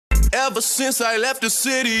Ever since I left the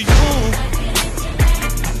city,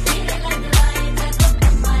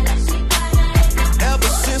 Ever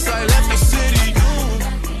since I left the city,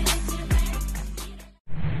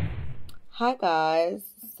 Hi guys,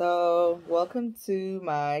 so welcome to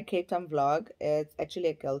my Cape Town vlog. It's actually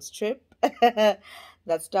a girls trip that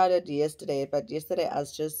started yesterday, but yesterday I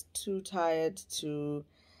was just too tired to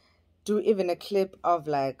do even a clip of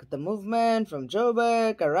like the movement from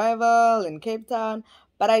Joburg, arrival in Cape Town.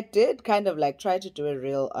 But I did kind of like try to do a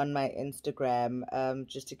reel on my Instagram,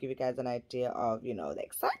 just to give you guys an idea of, you know, the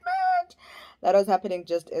excitement that was happening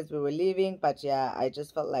just as we were leaving. But yeah, I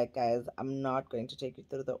just felt like, guys, I'm not going to take you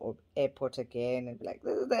through the airport again and be like,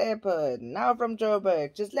 this is the airport now from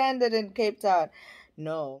Joburg, just landed in Cape Town.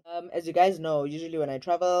 No. As you guys know, usually when I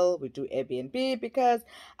travel, we do Airbnb because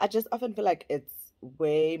I just often feel like it's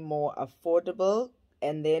way more affordable.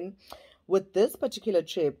 And then with this particular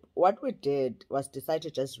trip, what we did was decide to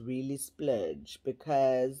just really splurge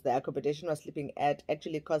because the accommodation we're sleeping at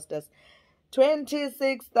actually cost us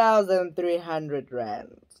 26,300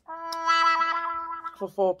 rand for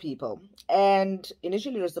 4 people. And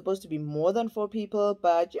initially it was supposed to be more than 4 people,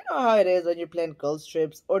 but you know how it is when you plan girls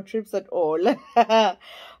trips or trips at all.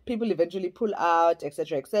 People eventually pull out,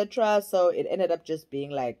 etc, etc. So it ended up just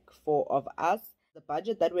being like 4 of us. The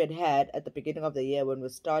budget that we had at the beginning of the year when we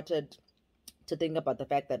started to think about the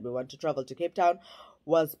fact that we want to travel to Cape Town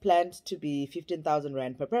was planned to be 15,000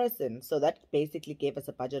 rand per person. So that basically gave us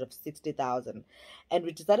a budget of 60,000. And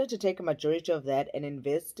we decided to take a majority of that and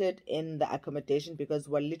invest it in the accommodation because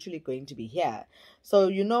we're literally going to be here. So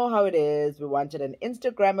you know how it is. We wanted an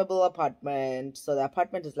Instagrammable apartment. So the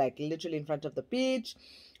apartment is like literally in front of the beach.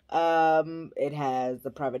 It has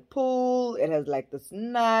a private pool. It has like this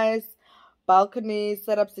nice balcony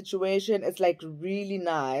setup situation. It's like really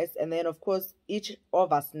nice. And then of course each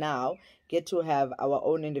of us now get to have our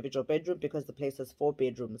own individual bedroom because the place has 4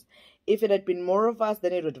 bedrooms. If it had been more of us,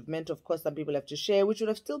 then it would have meant of course some people have to share, which would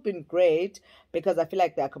have still been great because I feel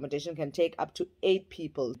like the accommodation can take up to 8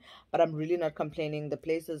 people. But I'm really not complaining. The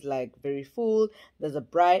place is like very full. There's a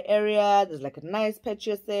braai area, there's like a nice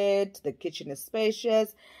patio set, the kitchen is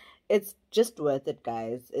spacious. It's just worth it,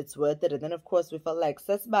 guys. It's worth it. And then, of course, we felt like,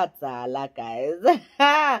 sesbatzala, guys.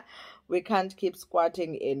 We can't keep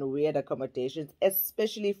squatting in weird accommodations,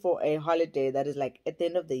 especially for a holiday that is like at the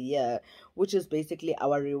end of the year, which is basically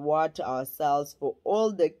our reward to ourselves for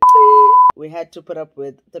all the we had to put up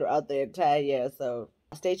with throughout the entire year. So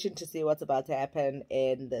stay tuned to see what's about to happen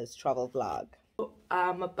in this travel vlog.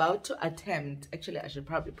 I'm about to attempt, actually, I should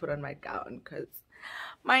probably put on my gown because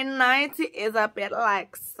my nightie is a bit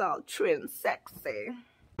like sultry and sexy.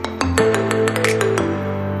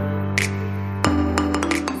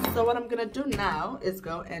 So what I'm gonna do now is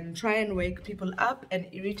go and try and wake people up and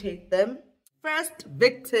irritate them. First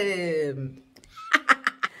victim.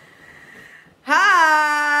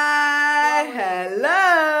 Hi,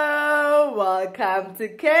 hello, welcome to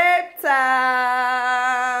Cape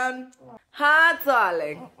Town. Hi,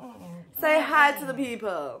 darling. Say hi to the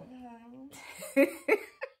people.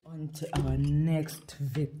 On to our next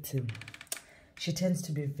victim. She tends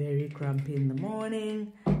to be very grumpy in the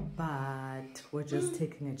morning, but we're just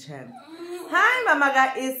taking a chance. Hi,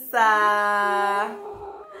 Mama Isa.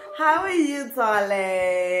 How are you,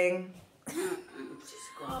 darling?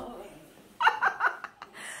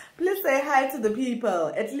 Please say hi to the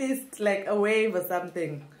people, at least like a wave or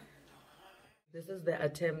something. This is the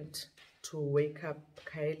attempt to wake up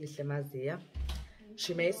Kylie Shemazia.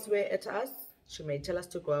 She may swear at us. She may tell us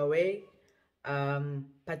to go away,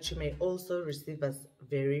 but she may also receive us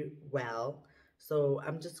very well. So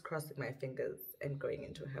I'm just crossing my fingers and going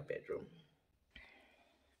into her bedroom.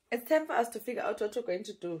 It's time for us to figure out what we're going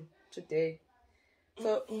to do today.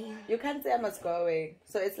 So you can't say I must go away.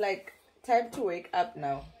 So it's like time to wake up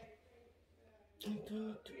now. I don't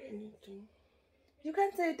want to do anything. You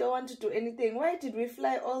can't say you don't want to do anything. Why did we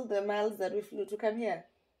fly all the miles that we flew to come here?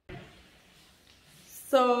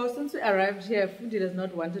 So since we arrived here, Fundi does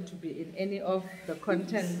not want to be in any of the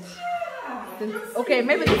content. Okay,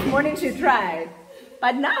 maybe this morning she tried,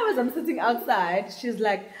 but now as I'm sitting outside, she's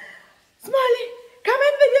like, Smiley, come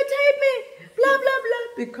and videotape me, blah, blah, blah,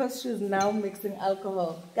 because she's now mixing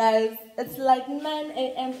alcohol. Guys, it's like 9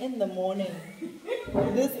 a.m. in the morning.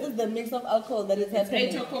 This is the mix of alcohol that is happening.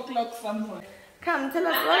 It's 8 o'clock somewhere. Come, tell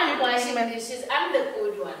us what you're washing dishes. I'm the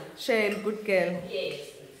good one. Shane, good girl.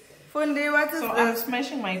 Yes. Fundi, what is So this? I'm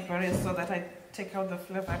smashing my berries so that I take out the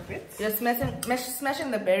flavor bits. You're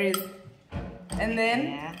smashing the berries. And then?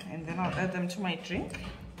 Yeah, and then I'll add them to my drink.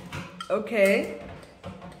 Okay.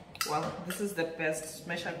 Well, this is the best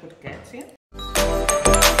smash I could get here.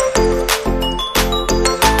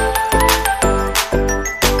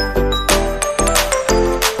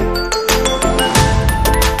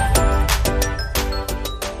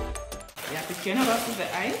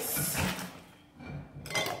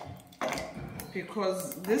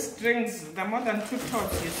 because these drinks, they're more than 2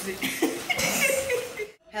 tots, you see.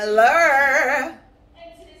 Hello.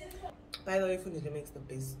 By the way, Funile makes the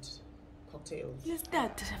best cocktails. Let's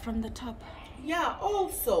start from the top. Yeah,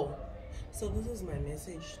 also. So this is my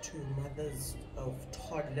message to mothers of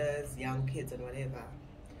toddlers, young kids and whatever.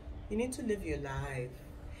 You need to live your life.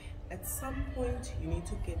 At some point, you need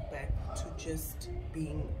to get back to just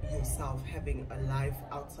being yourself, having a life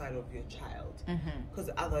outside of your child. Because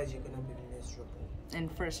otherwise you're going to be miserable. And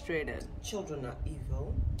frustrated. Children are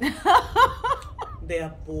evil. They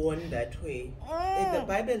are born that way. The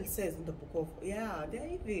Bible says in the book of, yeah, they're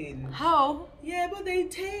evil. How? Yeah, but they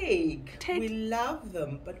take. We love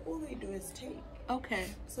them, but all they do is take. Okay.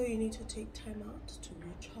 So you need to take time out to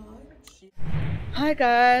recharge. Hi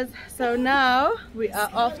guys, so now we are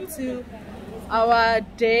off to our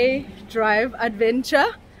day drive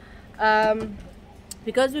adventure.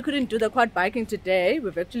 Because we couldn't do the quad biking today,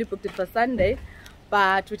 we've actually booked it for Sunday,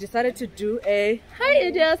 but we decided to do a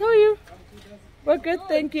hi Idias, how are you? We're good,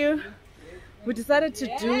 thank you. We decided to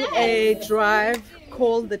do a drive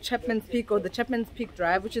called the Chapman's Peak, or the Chapman's Peak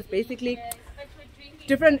Drive, which is basically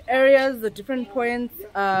different areas, the different points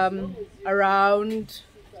around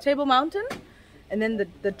Table Mountain. And then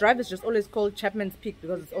the drive is just always called Chapman's Peak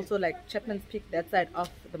because it's also like Chapman's Peak that side of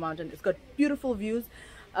the mountain. It's got beautiful views.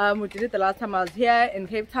 We did it the last time I was here in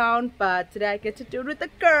Cape Town, but today I get to do it with the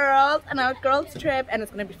girls and our girls trip, and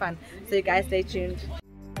it's gonna be fun. So you guys stay tuned.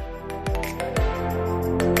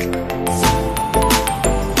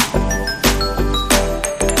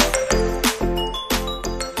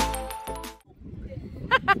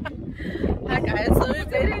 Hi guys, so we're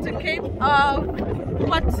heading to Cape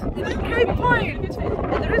Cape Point.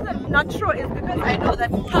 And the reason I'm not sure is because I know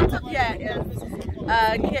that part of here is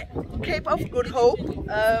Cape of Good Hope.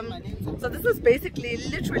 So this is basically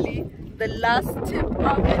literally the last tip of,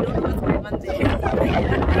 I don't know what's going on there.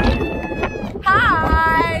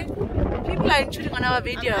 Hi! People are intruding on our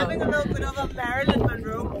video. I'm having a little bit of a Marilyn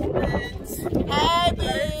Monroe moment. Hi,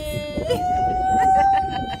 babe!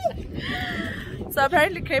 So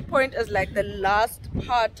apparently Cape Point is like the last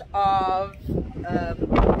part of the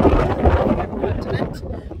continent,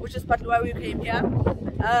 which is partly why we came here.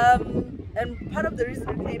 And part of the reason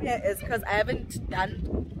we came here is because I haven't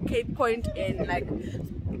done Cape Point in like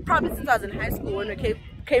probably since I was in high school, when we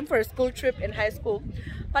came for a school trip in high school.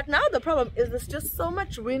 But now the problem is there's just so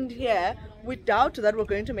much wind here. We doubt that we're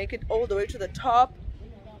going to make it all the way to the top.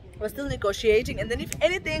 We're still negotiating, and then if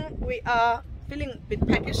anything we are feeling a bit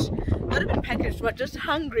peckish, not a bit peckish, but just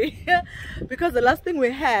hungry because the last thing we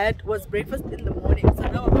had was breakfast in the morning, so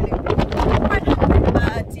now we're feeling quite hungry.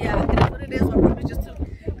 But yeah, it is what it is. We're probably just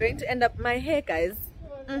going to end up, my hair guys,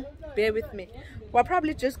 bear with me, we're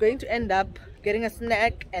probably just going to end up getting a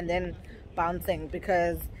snack and then bouncing,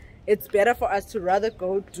 because it's better for us to rather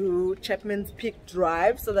go to Chapman's Peak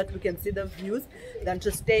Drive so that we can see the views than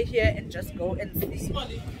to stay here and just go and see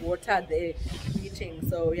water there eating.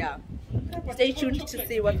 So yeah, stay tuned to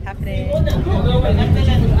see what's happening. So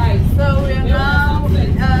we are now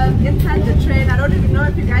inside the train. I don't even know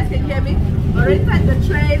if you guys can hear me. We're inside the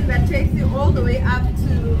train that takes you all the way up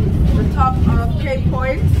to the top of Cape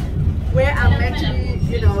Point, where I'm actually,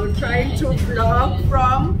 you know, trying to vlog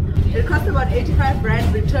from. It costs about 85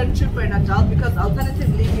 rand return trip for an adult, because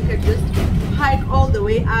alternatively you can just hike all the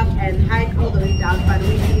way up and hike all the way down, but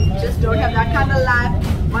we just don't have that kind of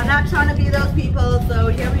life. We're not trying to be those people, so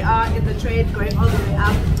here we are in the train going all the way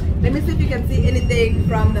up. Let me see if you can see anything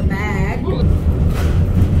from the back.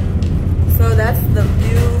 So that's the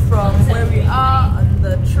view from where we are on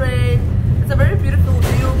the train. It's a very beautiful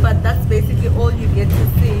view, but that's basically all you get to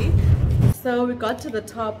see. So we got to the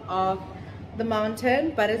top of the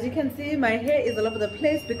mountain, but as you can see, my hair is all over the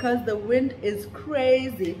place because the wind is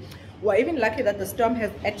crazy. We're even lucky that the storm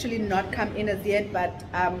has actually not come in as yet, but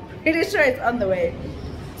I'm pretty sure it's on the way.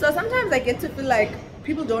 So sometimes I get to feel like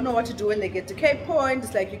people don't know what to do when they get to Cape Point.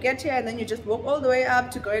 It's like you get here and then you just walk all the way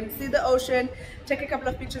up to go and see the ocean, take a couple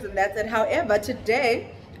of pictures, and that's it. However,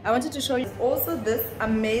 today I wanted to show you also this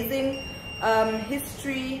amazing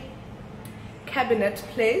history cabinet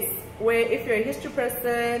place, where if you're a history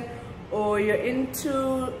person or you're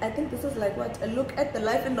into, I think this is like what, a look at the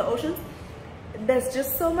life in the oceans. There's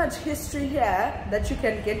just so much history here that you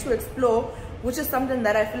can get to explore, which is something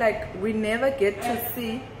that I feel like we never get to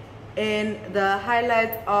see in the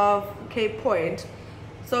highlights of Cape Point.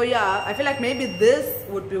 So yeah, I feel like maybe this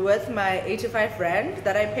would be worth my 85 rand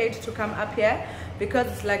that I paid to come up here, because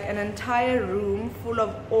it's like an entire room full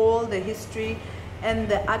of all the history and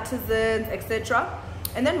the artisans, etc.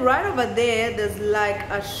 And then right over there, there's like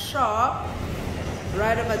a shop.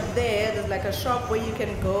 Right over there, there's like a shop where you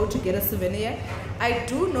can go to get a souvenir. I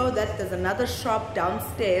do know that there's another shop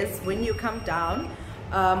downstairs when you come down,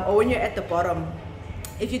 or when you're at the bottom.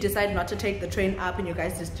 If you decide not to take the train up and you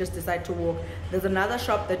guys just decide to walk, there's another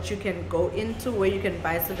shop that you can go into where you can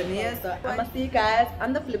buy souvenirs. So I'm gonna see you guys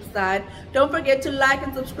on the flip side. Don't forget to like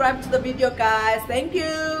and subscribe to the video, guys. Thank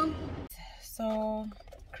you. So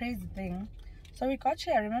crazy thing. So we got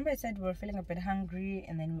here. I remember I said we were feeling a bit hungry,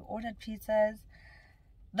 and then we ordered pizzas.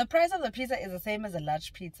 The price of the pizza is the same as a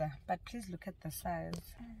large pizza, but please look at the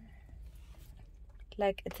size.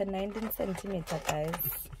 Like, it's a 19 centimeter, guys.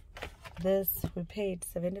 This we paid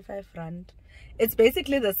 75 rand. It's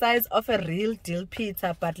basically the size of a real deal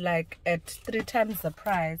pizza, but like at 3 times the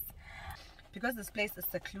price. Because this place is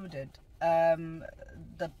secluded,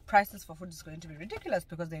 the prices for food is going to be ridiculous,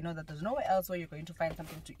 because they know that there's nowhere else where you're going to find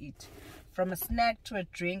something to eat, from a snack to a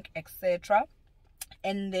drink, etc.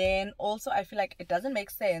 And then also I feel like it doesn't make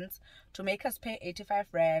sense to make us pay 85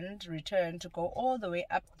 rand return to go all the way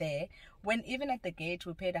up there, when even at the gate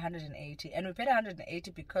we paid 180. And we paid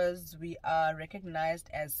 180 because we are recognized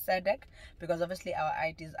as SADC, because obviously our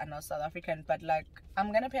IDs are not South African. But like,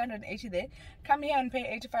 I'm gonna pay 180 there, come here and pay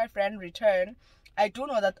 85 rand return. I do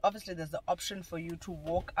know that obviously there's the option for you to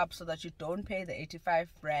walk up so that you don't pay the 85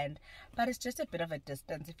 rand, but it's just a bit of a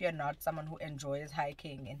distance if you're not someone who enjoys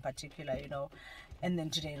hiking in particular, you know. And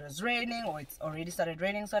then today it was raining, or it's already started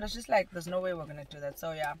raining, so it's just like there's no way we're gonna do that.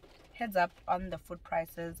 So yeah, heads up on the food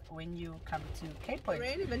prices when you come to Cape Point. The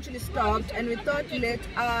rain eventually stopped, and we thought, let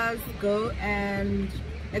us go and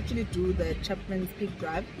actually do the Chapman's Peak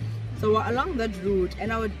Drive. So we're along that route,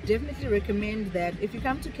 and I would definitely recommend that if you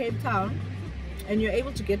come to Cape Town and you're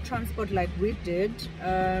able to get transport like we did,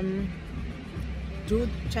 do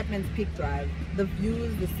Chapman's Peak Drive. The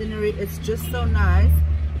views, the scenery, it's just so nice.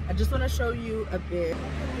 I just want to show you a bit.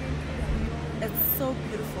 It's so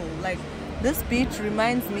beautiful. Like, this beach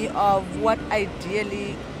reminds me of what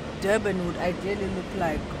ideally Durban would ideally look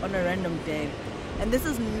like on a random day. And this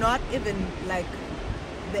is not even like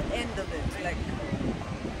the end of it. Like,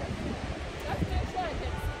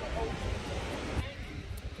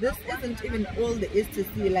 this isn't even all there is to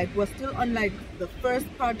see. Like, we're still on like the first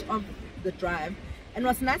part of the drive. And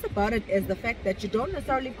what's nice about it is the fact that you don't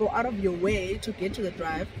necessarily go out of your way to get to the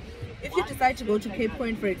drive. If you decide to go to Cape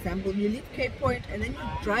Point, for example, you leave Cape Point and then you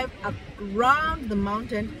drive around the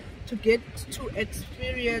mountain to get to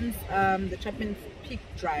experience the Chapman's Peak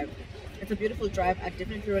Drive. It's a beautiful drive. I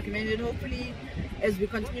definitely recommend it. Hopefully, as we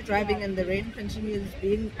continue driving and the rain continues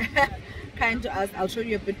being kind to us, I'll show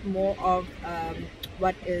you a bit more of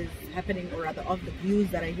what is happening, or rather of the views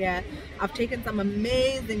that are here. I've taken some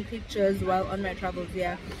amazing pictures while on my travels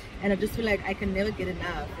here, and I just feel like I can never get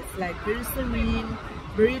enough. It's like very serene,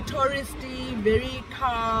 very touristy, very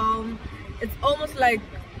calm. It's almost like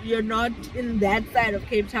you're not in that side of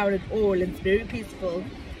Cape Town at all. It's very peaceful.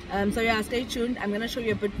 So yeah, stay tuned. I'm gonna show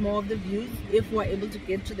you a bit more of the views if we're able to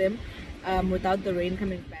get to them without the rain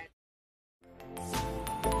coming back.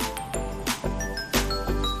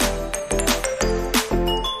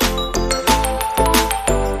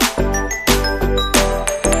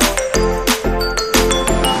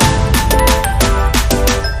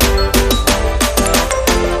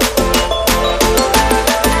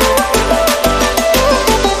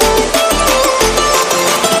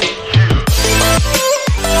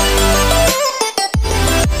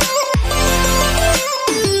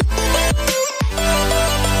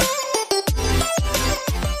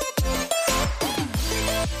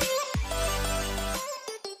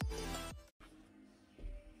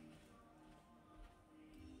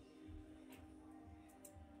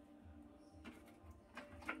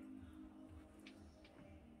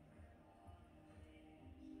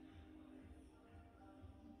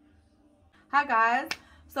 Hi guys,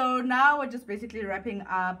 so now we're just basically wrapping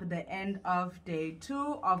up the end of day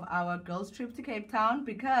 2 of our girls trip to Cape Town,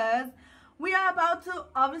 because we are about to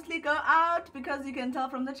obviously go out, because you can tell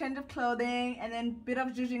from the change of clothing and then bit of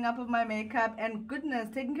zhuzhing up of my makeup and goodness,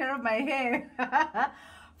 taking care of my hair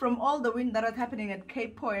from all the wind that was happening at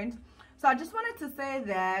Cape Point. So I just wanted to say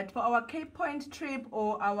that for our Cape Point trip,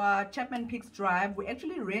 or our Chapman Peaks Drive, we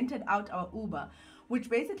actually rented out our Uber, which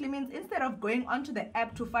basically means instead of going onto the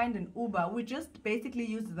app to find an Uber, we just basically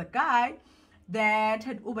used the guy that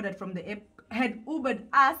had Ubered us from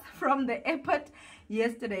the airport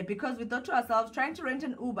yesterday, because we thought to ourselves, trying to rent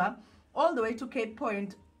an Uber all the way to Cape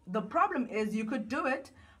Point, the problem is you could do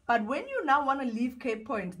it, but when you now want to leave Cape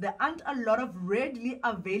Point, there aren't a lot of readily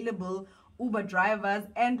available Uber drivers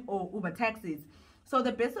and or Uber taxis. So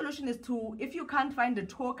the best solution is to, if you can't find a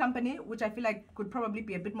tour company, which I feel like could probably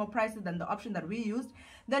be a bit more pricey than the option that we used,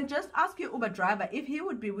 then just ask your Uber driver if he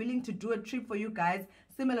would be willing to do a trip for you guys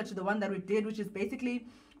similar to the one that we did, which is basically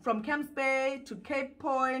from Camps Bay to Cape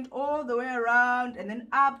Point, all the way around, and then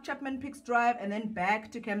up Chapman Peaks Drive, and then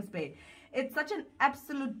back to Camps Bay. It's such an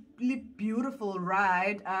absolutely beautiful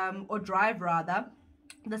ride, or drive rather.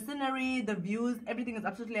 The scenery, the views, everything is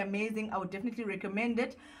absolutely amazing. I would definitely recommend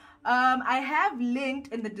it. I have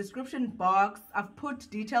linked in the description box, I've put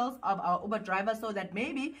details of our Uber driver, so that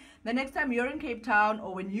maybe the next time you're in Cape Town,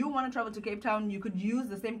 or when you want to travel to Cape Town, you could use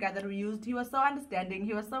the same guy that we used. He was so understanding,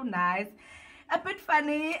 he was so nice, a bit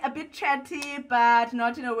funny, a bit chatty, but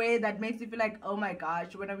not in a way that makes you feel like, oh my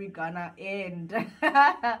gosh, when are we gonna end?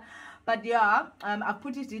 But yeah, I've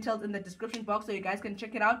put his details in the description box so you guys can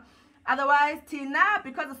check it out. Otherwise, Tina,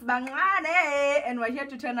 because it's Bangane and we're here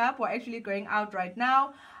to turn up, we're actually going out right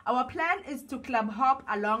now. Our plan is to club hop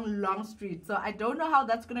along Long Street. So I don't know how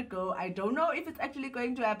that's going to go. I don't know if it's actually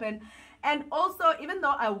going to happen. And also, even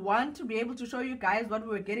though I want to be able to show you guys what we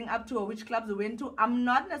were getting up to or which clubs we went to, I'm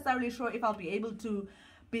not necessarily sure if I'll be able to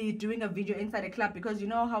be doing a video inside a club, because you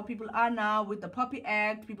know how people are now with the Poppy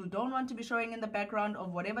Act. People don't want to be showing in the background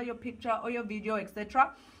of whatever your picture or your video,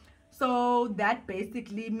 etc. So that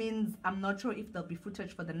basically means I'm not sure if there'll be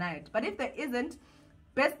footage for the night. But if there isn't,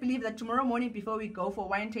 best believe that tomorrow morning before we go for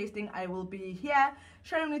wine tasting, I will be here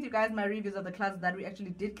sharing with you guys my reviews of the clubs that we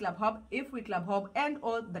actually did club hop, if we club hop, and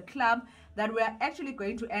or the club that we're actually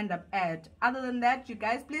going to end up at. Other than that, you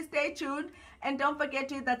guys, please stay tuned and don't forget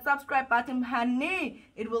to hit that subscribe button, honey.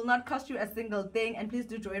 It will not cost you a single thing. And please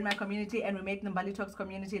do join my community and we make the Bali Talks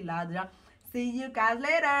community larger. See you guys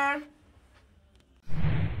later.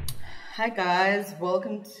 Hi guys,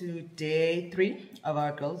 welcome to day 3 of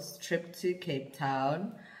our girls trip to Cape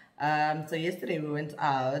Town. So yesterday we went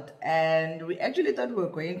out and we actually thought we were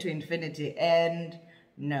going to Infinity, and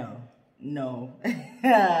no.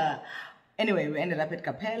 Anyway, we ended up at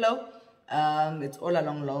Capello. It's all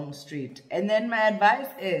along Long Street. And then my advice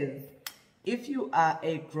is, if you are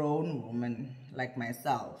a grown woman like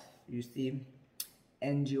myself, you see,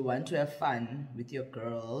 and you want to have fun with your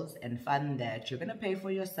girls, and fun that you're going to pay for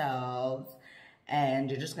yourselves, and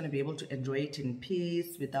you're just going to be able to enjoy it in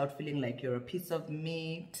peace without feeling like you're a piece of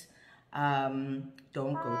meat, don't go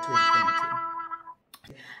to Infinity.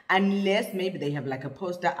 Unless maybe they have like a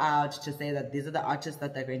poster out to say that these are the artists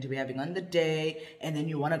that they're going to be having on the day, and then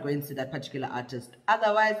you want to go and see that particular artist.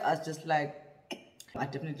 Otherwise, I was just like, I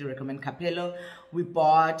definitely recommend Capello. We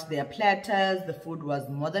bought their platters. The food was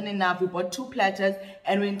more than enough. We bought 2 platters,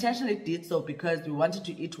 and we intentionally did so because we wanted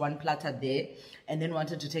to eat 1 platter there and then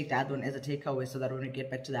wanted to take the other one as a takeaway, so that when we get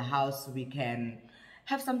back to the house we can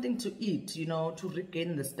have something to eat, you know, to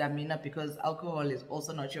regain the stamina, because alcohol is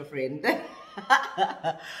also not your friend.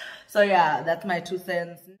 So yeah, that's my 2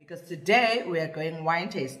 cents, because today we are going wine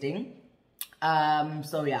tasting.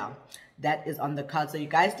 So yeah, that is on the card. So you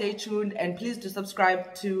guys stay tuned, and please do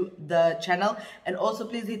subscribe to the channel, and also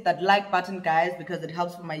please hit that like button, guys, because it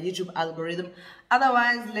helps for my YouTube algorithm.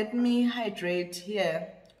 Otherwise, let me hydrate here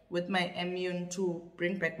with my immune to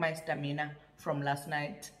bring back my stamina from last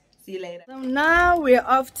night. See you later. So now we're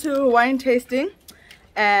off to wine tasting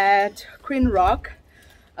at Queen Rock.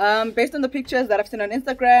 Based on the pictures that I've seen on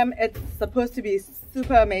Instagram, it's supposed to be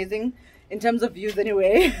super amazing in terms of views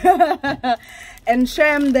anyway. And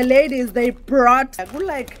Shem, the ladies, they brought,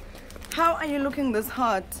 like, how are you looking this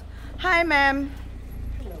hot? Hi ma'am.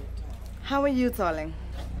 Hello. How are you, darling?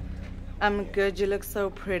 I'm good. You look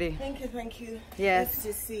so pretty. Thank you. Yes. Nice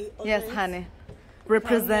to see. Yes, honey.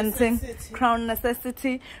 Representing Crown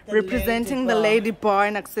Necessity, representing the lady boy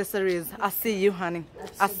and accessories. I see you, honey.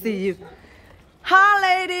 I see you.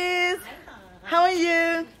 Hi ladies. How are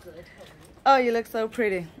you? Oh, you look so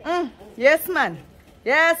pretty. Yes, man.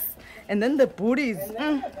 Yes. And then the booties.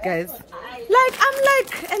 Guys. Like, I'm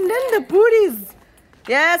like, and then the booties.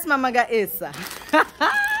 Yes, Mama Gaisa.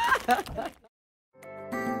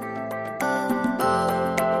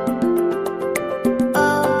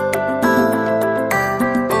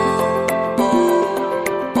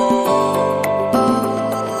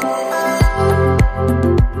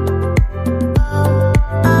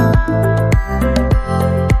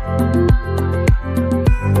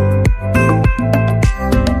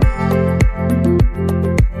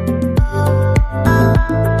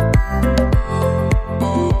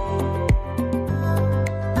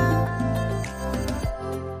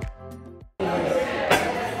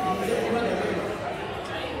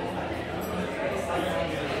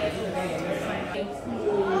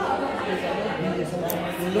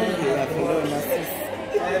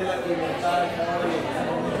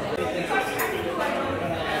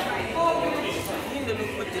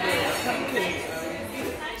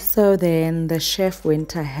 So then the chef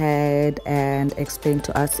went ahead and explained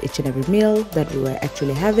to us each and every meal that we were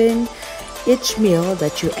actually having. Each meal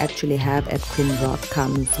that you actually have at Queen Rock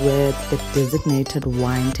comes with the designated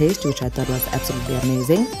wine taste, which I thought was absolutely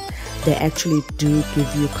amazing. They actually do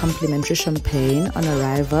give you complimentary champagne on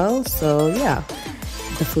arrival. So yeah,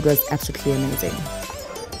 the food was absolutely amazing.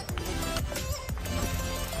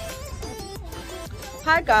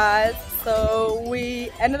 Hi guys, so we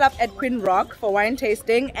ended up at Queen Rock for wine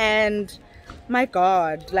tasting, and my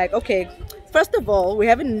god, like, okay, first of all, we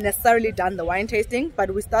haven't necessarily done the wine tasting,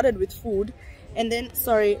 but we started with food, and then,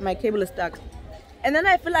 sorry, my cable is stuck, and then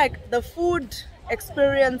I feel like the food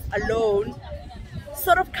experience alone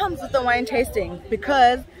sort of comes with the wine tasting,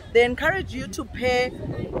 because they encourage you to pair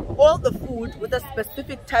all the food with a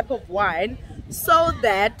specific type of wine so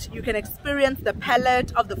that you can experience the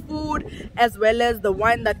palate of the food as well as the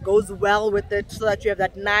wine that goes well with it, so that you have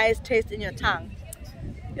that nice taste in your tongue.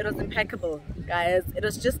 It was impeccable, guys. It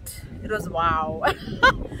was wow.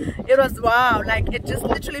 It was wow. Like, it just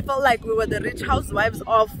literally felt like we were the rich housewives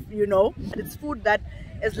of, you know, it's food that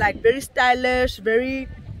is like very stylish, very,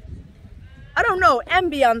 I don't know,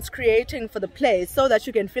 ambience creating for the place, so that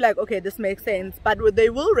you can feel like, okay, this makes sense. But what they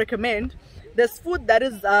will recommend, there's food that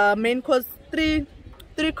is main course, three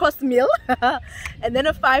course meal and then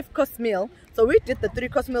a 5-course meal. So we did the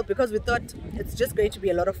 3-course meal because we thought it's just going to be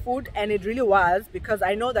a lot of food, and it really was, because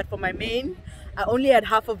I know that for my main I only had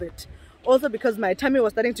half of it. Also because my tummy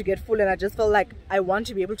was starting to get full and I just felt like I want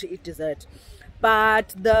to be able to eat dessert.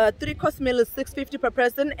 But the 3-course meal is $6.50 per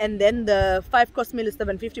person, and then the 5-course meal is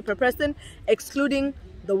 $7.50 per person, excluding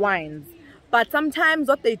the wines. But sometimes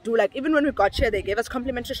what they do, like even when we got here, they gave us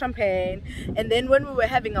complimentary champagne, and then when we were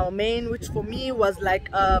having our main, which for me was like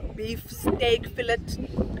a beef steak fillet,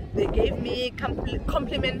 they gave me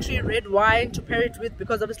complimentary red wine to pair it with,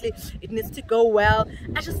 because obviously it needs to go well.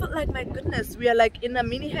 I just felt like, my goodness, we are like in a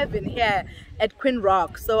mini heaven here at Queen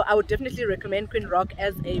Rock. So I would definitely recommend Queen Rock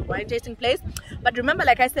as a wine tasting place. But remember,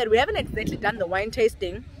 like I said, we haven't exactly done the wine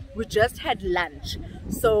tasting, we just had lunch.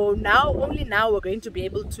 So only now we're going to be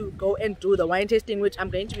able to go and do the wine tasting, which I'm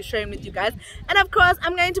going to be sharing with you guys. And of course,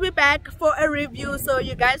 I'm going to be back for a review, so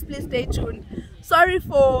you guys please stay tuned. Sorry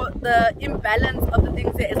for the imbalance of the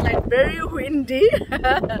things here. It's like very windy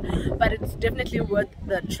but it's definitely worth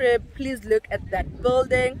the trip. Please look at that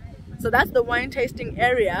building. So that's the wine tasting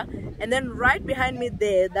area, and then right behind me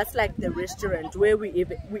there, that's like the restaurant where we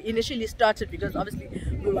initially started, because obviously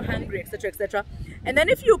we were hungry, etc, etc. And then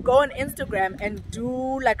if you go on Instagram and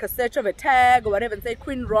do like a search of a tag or whatever and say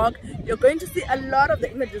Queen Rock, you're going to see a lot of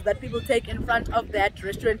the images that people take in front of that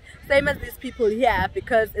restaurant, same as these people here,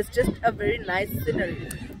 because it's just a very nice scenery.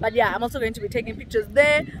 But yeah, I'm also going to be taking pictures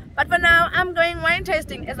there. But for now, I'm going wine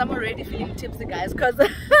tasting, as I'm already feeling tipsy, guys, because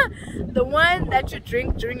the wine that you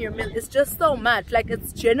drink during your meal is just so much, like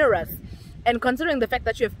it's generous. And considering the fact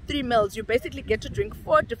that you have 3 meals, you basically get to drink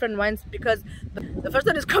 4 different wines, because the first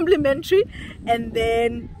one is complimentary, and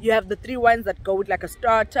then you have the 3 wines that go with like a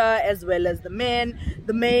starter, as well as the main,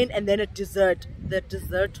 and then a dessert. The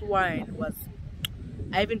dessert wine was,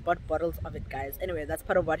 I even bought bottles of it, guys. Anyway, that's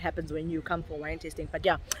part of what happens when you come for wine tasting. But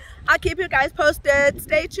yeah, I'll keep you guys posted.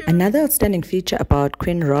 Stay tuned. Another outstanding feature about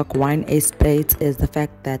Queen Rock Wine Estates is the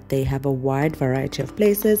fact that they have a wide variety of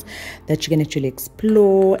places that you can actually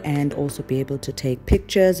explore and also be able to take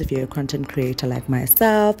pictures if you're a content creator like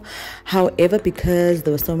myself. However, because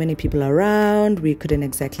there were so many people around, we couldn't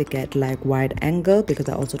exactly get like wide angle, because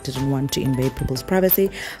I also didn't want to invade people's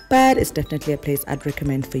privacy. But it's definitely a place I'd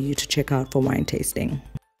recommend for you to check out for wine tasting.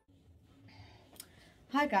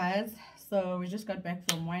 Hi guys, so we just got back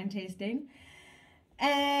from wine tasting,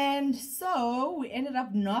 and so we ended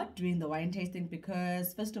up not doing the wine tasting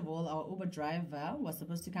because, first of all, our Uber driver was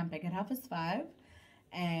supposed to come back at 5:30,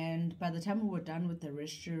 and by the time we were done with the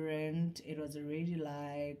restaurant, it was already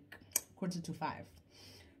like 4:45.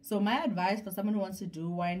 So my advice for someone who wants to do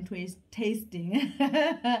wine tasting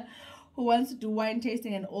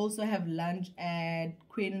and also have lunch at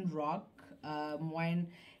Queen Rock Wine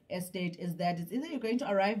Estate is that it's either you're going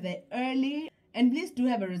to arrive there early, and please do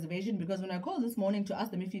have a reservation, because when I called this morning to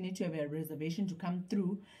ask them if you need to have a reservation to come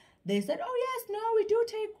through, they said, oh yes, no, we do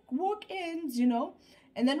take walk-ins, you know.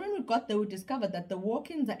 And then when we got there, we discovered that the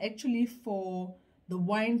walk-ins are actually for the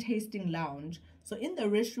wine tasting lounge. So in the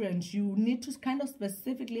restaurant, you need to kind of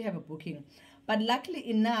specifically have a booking. But luckily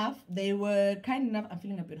enough, they were kind enough, I'm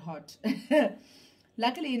feeling a bit hot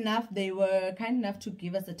Luckily enough, they were kind enough to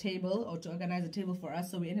give us a table or to organize a table for us,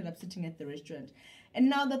 so we ended up sitting at the restaurant. And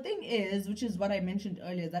now the thing is, which is what I mentioned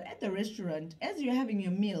earlier, that at the restaurant, as you're having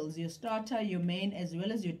your meals, your starter, your main, as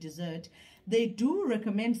well as your dessert, they do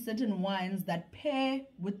recommend certain wines that pair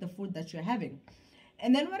with the food that you're having.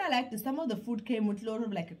 And then what I liked is some of the food came with a lot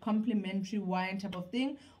of like a complimentary wine type of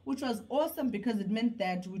thing, which was awesome because it meant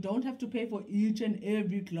that we don't have to pay for each and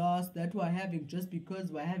every glass that we're having just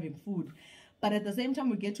because we're having food. But at the same time,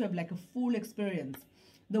 we get to have like a full experience.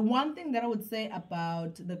 The one thing that I would say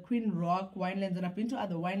about the Queen Rock winelands, and I've been to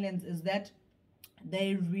other winelands, is that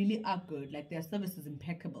they really are good. Like their service is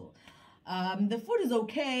impeccable. The food is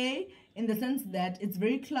okay in the sense that it's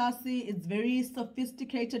very classy, it's very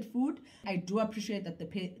sophisticated food. I do appreciate that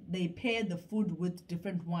they pair the food with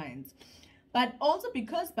different wines. But also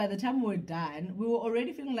because by the time we were done, we were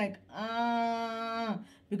already feeling like,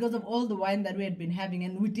 because of all the wine that we had been having.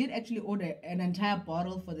 And we did actually order an entire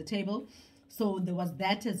bottle for the table. So there was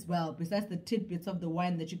that as well, besides the tidbits of the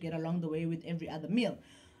wine that you get along the way with every other meal.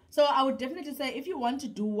 So I would definitely say if you want to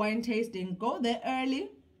do wine tasting, go there early,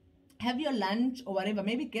 have your lunch or whatever,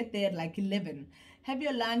 maybe get there at like 11. Have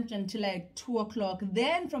your lunch until like 2 o'clock.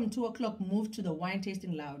 Then from 2 o'clock, move to the wine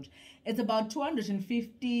tasting lounge. It's about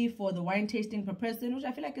 250 for the wine tasting per person, which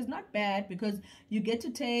I feel like is not bad because you get to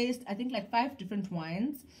taste, I think, like 5 different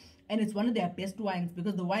wines. And it's one of their best wines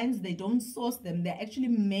because the wines, they don't source them. They're actually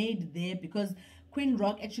made there because Queen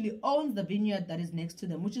Rock actually owns the vineyard that is next to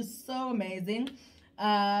them, which is so amazing.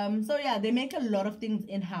 So yeah, they make a lot of things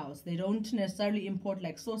in-house. They don't necessarily import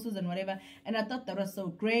like sauces and whatever. And I thought that was so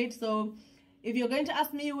great. So if you're going to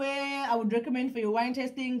ask me where I would recommend for your wine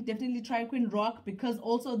tasting, definitely try Queen Rock because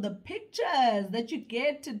also the pictures that you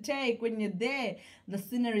get to take when you're there, the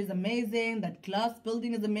scenery is amazing, that glass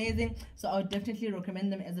building is amazing. So I would definitely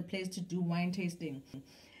recommend them as a place to do wine tasting.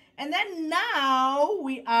 And then now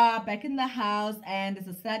we are back in the house and it's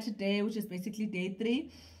a Saturday, which is basically day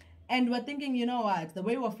 3. And we're thinking, you know what, the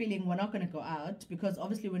way we're feeling, we're not going to go out because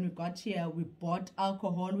obviously when we got here, we bought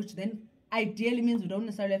alcohol, which then ideally means we don't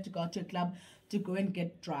necessarily have to go out to a club to go and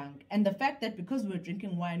get drunk. And the fact that because we're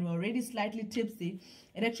drinking wine, we're already slightly tipsy,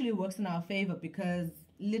 it actually works in our favor because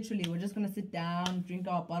literally we're just going to sit down, drink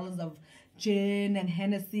our bottles of gin and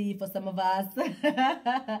Hennessy for some of us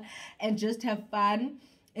and just have fun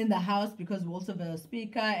in the house because we also have a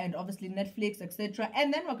speaker and obviously Netflix, etc.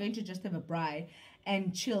 And then we're going to just have a braai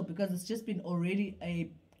and chill because it's just been already a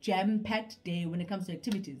jam-packed day when it comes to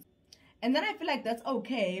activities. And then I feel like that's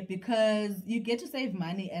okay because you get to save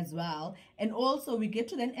money as well. And also we get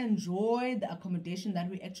to then enjoy the accommodation that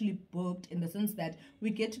we actually booked in the sense that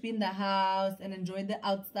we get to be in the house and enjoy the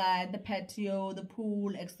outside, the patio, the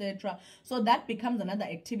pool, etc. So that becomes another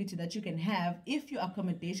activity that you can have if your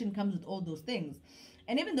accommodation comes with all those things.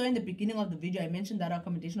 And even though in the beginning of the video I mentioned that our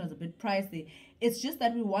accommodation was a bit pricey, it's just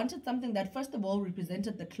that we wanted something that first of all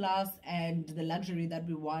represented the class and the luxury that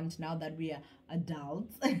we want now that we are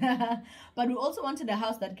adults. But we also wanted a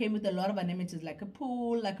house that came with a lot of amenities like a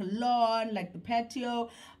pool, like a lawn, like the patio,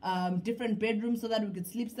 different bedrooms so that we could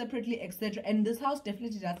sleep separately, etc. And this house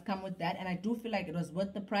definitely does come with that, and I do feel like it was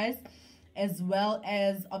worth the price, as well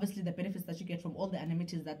as obviously the benefits that you get from all the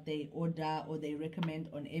amenities that they order or they recommend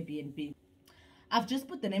on Airbnb. I've just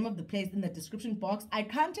put the name of the place in the description box. I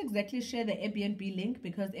can't exactly share the Airbnb link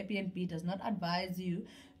because Airbnb does not advise you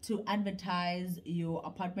to advertise your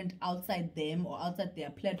apartment outside them or outside their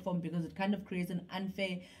platform because it kind of creates an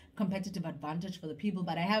unfair competitive advantage for the people.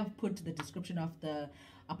 But I have put the description of the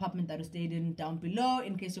apartment that we stayed in down below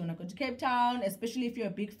in case you want to go to Cape Town, especially if you're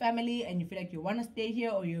a big family and you feel like you want to stay here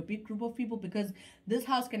or you're a big group of people, because this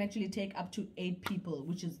house can actually take up to 8 people,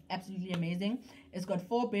 which is absolutely amazing. It's got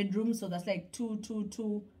 4 bedrooms, so that's like 2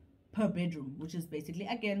 per bedroom, which is basically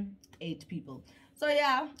again 8 people. So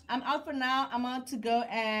yeah, I'm out for now. I'm out to go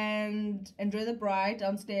and enjoy the braai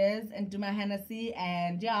downstairs and do my Hennessy,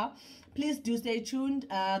 and yeah, please do stay tuned.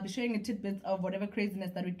 I'll be showing you tidbits of whatever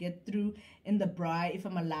craziness that we get through in the braai if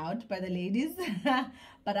I'm allowed by the ladies.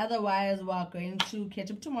 But otherwise, we're going to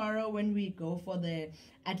catch up tomorrow when we go for the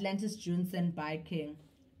Atlantis Junesen biking.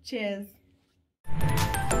 Cheers.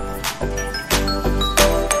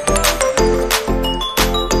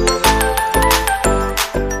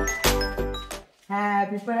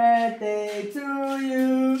 Happy birthday to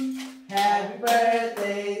you. Happy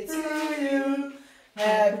birthday to you.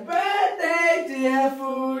 Happy birthday, dear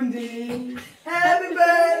Fundi. Happy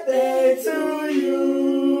birthday to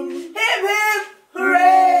you. Hip hip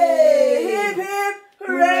hooray! Hip hip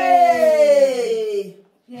hooray!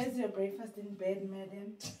 Here's your breakfast in bed,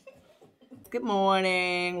 madam. Good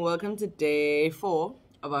morning. Welcome to day 4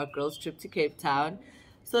 of our girls' trip to Cape Town.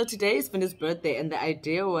 So today is Finn's birthday, and the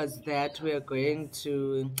idea was that we are going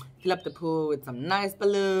to fill up the pool with some nice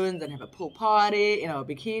balloons and have a pool party in our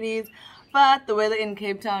bikinis. But the weather in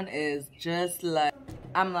Cape Town is just like,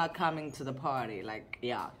 I'm not coming to the party. Like,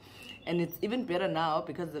 yeah. And it's even better now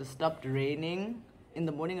because it stopped raining. In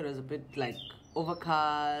the morning it was a bit like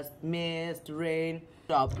overcast, mist, rain.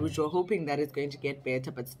 Which we're hoping that it's going to get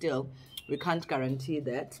better, but still, we can't guarantee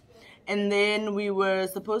that. And then we were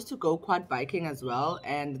supposed to go quad biking as well,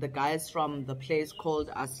 and the guys from the place called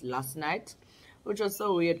us last night, which was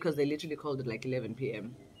so weird because they literally called it like 11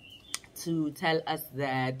 p.m. to tell us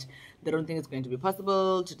that they don't think it's going to be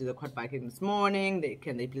possible to do the quad biking this morning.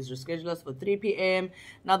 Can they please reschedule us for 3 p.m.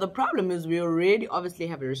 Now the problem is we already obviously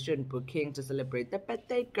have a restaurant booking to celebrate the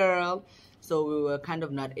birthday girl, so we were kind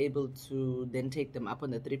of not able to then take them up on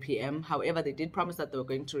the 3 p.m. However, they did promise that they were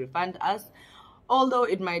going to refund us, although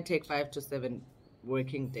it might take 5 to 7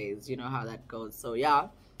 working days. You know how that goes. So yeah,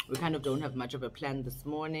 we kind of don't have much of a plan this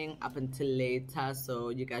morning up until later, so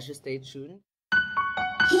you guys should stay tuned.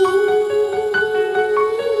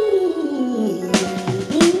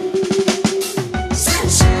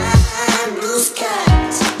 Sunshine, blue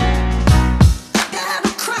skies. Gotta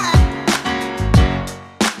cry.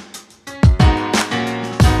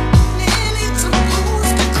 Millions of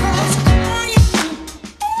blues across crying.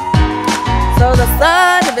 So the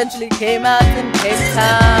sun eventually came out in Cape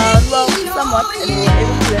Town, well, somewhat, and we were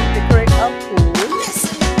able to decorate our pool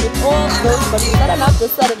with all those, but we got up,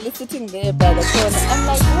 just suddenly sitting there by the corner. I'm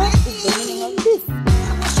like, what is the meaning of this?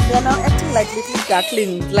 They're now acting like little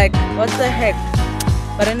ducklings, like, what the heck?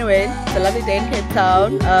 But anyway, it's a lovely day in Cape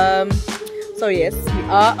Town. So yes, we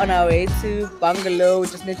are on our way to Bungalow. We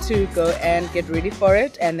just need to go and get ready for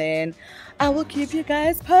it, and then I will keep you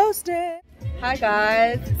guys posted. Hi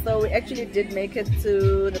guys, so we actually did make it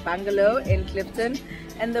to the Bungalow in Clifton,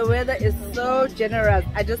 and the weather is so generous.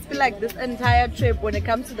 I just feel like this entire trip, when it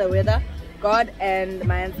comes to the weather, God and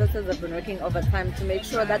my ancestors have been working overtime to make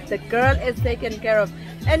sure that the girl is taken care of.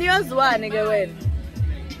 And yours one, nigga, when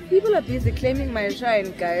people are busy claiming my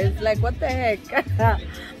shine, guys, like what the heck.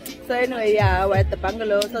 So anyway, yeah, we're at the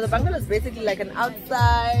Bungalow. So the Bungalow is basically like an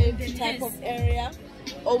outside type of area,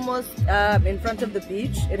 almost in front of the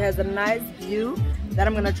beach. It has a nice view that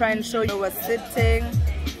I'm gonna try and show you. We're sitting,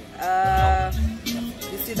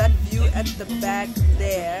 you see that view at the back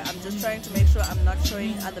there. I'm just trying to make sure I'm not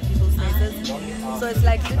showing other people's faces. So it's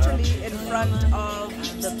like literally in front of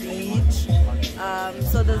the beach.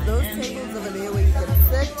 So there's those tables over there where you can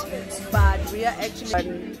sit, but we are actually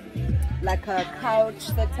on like a couch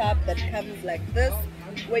setup that comes like this,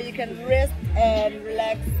 where you can rest and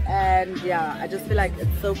relax. And yeah, I just feel like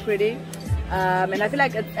it's so pretty, and I feel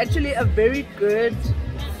like it's actually a very good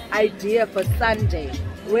idea for Sunday,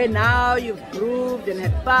 where now you've grooved and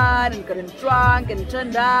had fun and gotten drunk and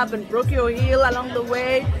turned up and broke your heel along the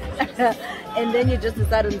way and then you just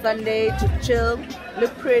decide on Sunday to chill,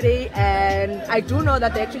 look pretty. And I do know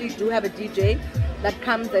that they actually do have a DJ that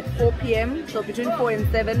comes at 4 p.m. so between 4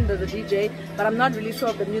 and 7 there's a DJ, but I'm not really sure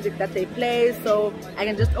of the music that they play, so I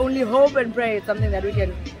can just only hope and pray it's something that we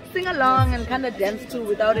can sing along and kind of dance to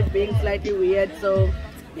without it being slightly weird. So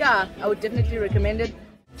yeah, I would definitely recommend it.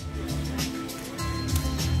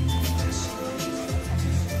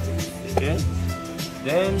 Okay,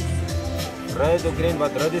 then red or green,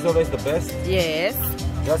 but red is always the best. Yes.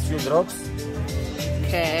 Just few drops.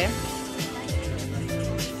 Okay.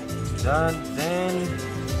 Then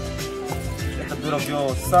get a bit of your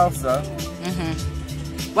salsa.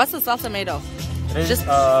 What's the salsa made of? Red, Just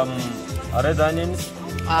red onions,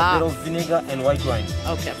 a bit of vinegar and white wine.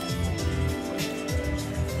 Okay.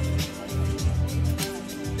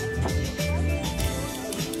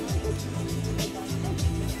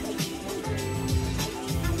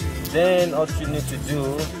 Then what you need to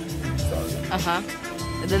do,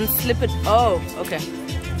 And then slip it. Oh, okay.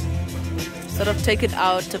 Sort of take it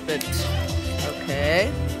out a bit.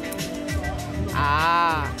 Okay.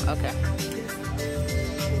 Ah, okay.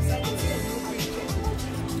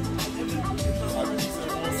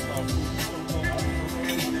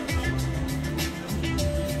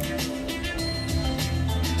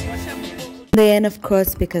 Then, of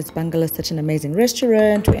course, because Bungalow is such an amazing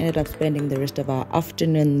restaurant, we ended up spending the rest of our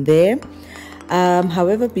afternoon there.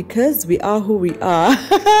 However, because we are who we are,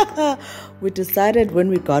 We decided when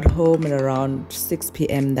we got home at around 6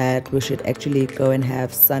 p.m. that we should actually go and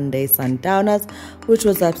have Sunday sundowners, which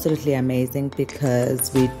was absolutely amazing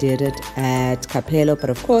because we did it at Capello, but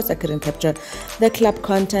of course I couldn't capture the club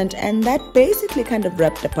content, and that basically kind of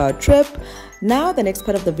wrapped up our trip. Now the next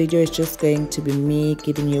part of the video is just going to be me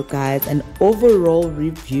giving you guys an overall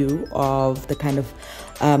review of the kind of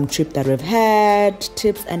trip that we've had,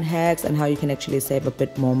 tips and hacks, and how you can actually save a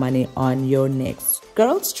bit more money on your next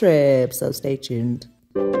girls trip. So stay tuned.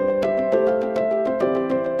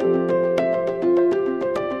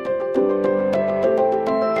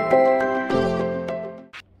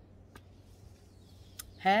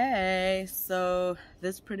 Hey, so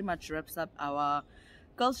this pretty much wraps up our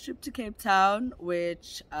girls trip to Cape Town,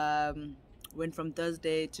 which went from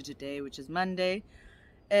Thursday to today, which is Monday.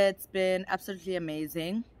 It's been absolutely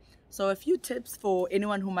amazing. So a few tips for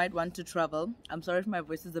anyone who might want to travel. I'm sorry if my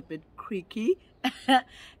voice is a bit creaky.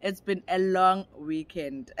 It's been a long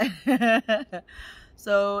weekend.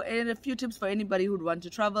 So a few tips for anybody who'd want to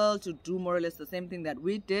travel to do more or less the same thing that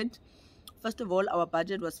we did. First of all, our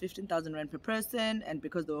budget was 15,000 Rand per person, and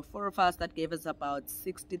because there were 4 of us, that gave us about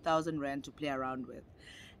 60,000 Rand to play around with.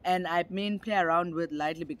 And I mean play around with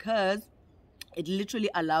lightly because it literally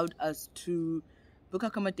allowed us to book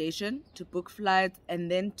accommodation, to book flights, and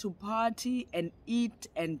then to party and eat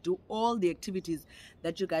and do all the activities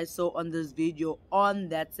that you guys saw on this video on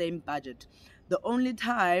that same budget. The only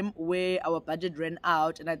time where our budget ran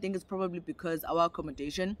out, and I think it's probably because our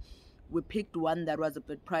accommodation, we picked one that was a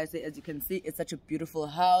bit pricey. As you can see, it's such a beautiful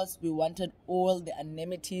house. We wanted all the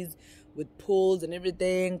amenities with pools and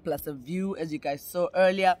everything, plus a view, as you guys saw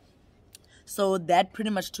earlier. So that pretty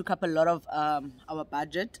much took up a lot of our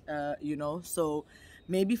budget, you know. So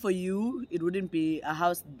maybe for you, it wouldn't be a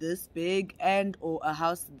house this big and or a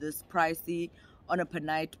house this pricey on a per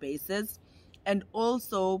night basis. And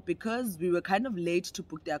also because we were kind of late to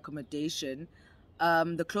book the accommodation,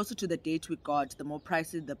 the closer to the date we got, the more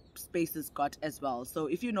pricey the spaces got as well. So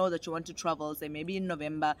if you know that you want to travel, say maybe in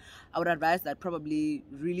November, I would advise that probably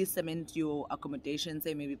really cement your accommodation,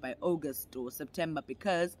 say maybe by August or September,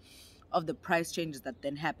 because of the price changes that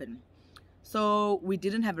then happen. So we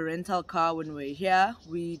didn't have a rental car when we were here.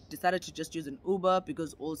 We decided to just use an Uber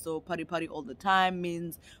because also party all the time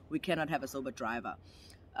means we cannot have a sober driver.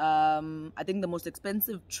 I think the most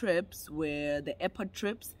expensive trips were the airport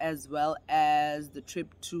trips, as well as the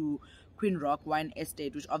trip to Queen Rock Wine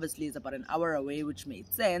Estate, which obviously is about an hour away, which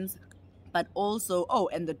made sense. But also,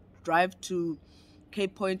 and the drive to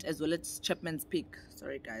Cape Point as well as Chapman's Peak.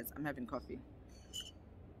 Sorry guys, I'm having coffee.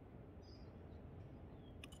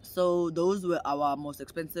 So those were our most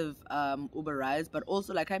expensive Uber rides. But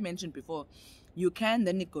also, like I mentioned before, you can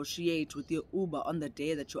then negotiate with your Uber on the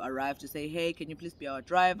day that you arrive to say, hey, can you please be our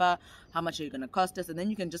driver? How much are you going to cost us? And then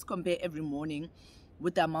you can just compare every morning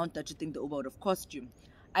with the amount that you think the Uber would have cost you.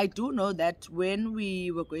 I do know that when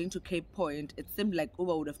we were going to Cape Point, it seemed like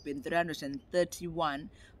Uber would have been 331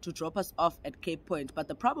 to drop us off at Cape Point. But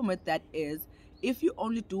the problem with that is, if you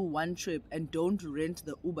only do one trip and don't rent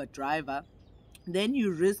the Uber driver, then you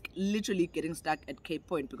risk literally getting stuck at Cape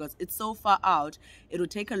Point because it's so far out. It will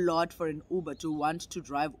take a lot for an Uber to want to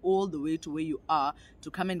drive all the way to where you are to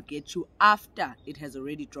come and get you after it has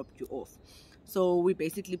already dropped you off. So we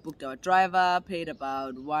basically booked our driver, paid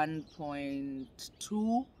about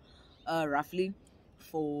 1.2 roughly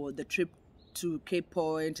for the trip to Cape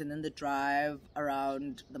Point, and then the drive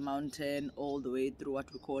around the mountain all the way through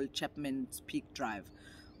what we call Chapman's Peak Drive,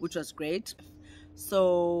 which was great.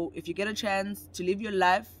 So if you get a chance to live your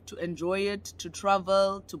life, to enjoy it, to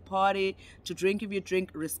travel, to party, to drink if you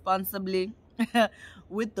drink responsibly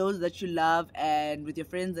with those that you love and with your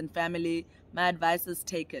friends and family, my advice is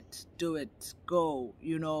take it, do it, go,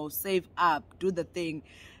 you know, save up, do the thing.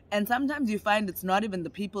 And sometimes you find it's not even the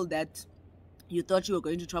people that you thought you were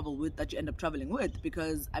going to travel with that you end up traveling with,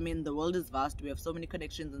 because I mean the world is vast. We have so many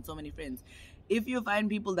connections and so many friends. If you find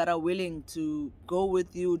people that are willing to go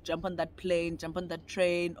with you, jump on that plane, jump on that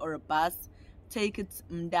train or a bus, take it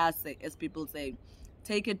mdase, as people say.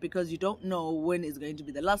 Take it, because you don't know when is going to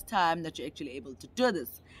be the last time that you're actually able to do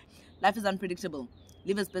this. Life is unpredictable.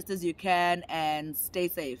 Live as best as you can and stay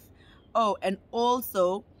safe. Oh, and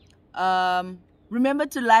also remember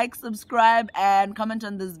to like, subscribe, and comment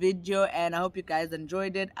on this video, and I hope you guys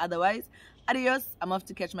enjoyed it. Otherwise, adios. I'm off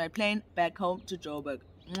to catch my plane back home to Joburg.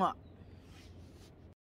 Mwah.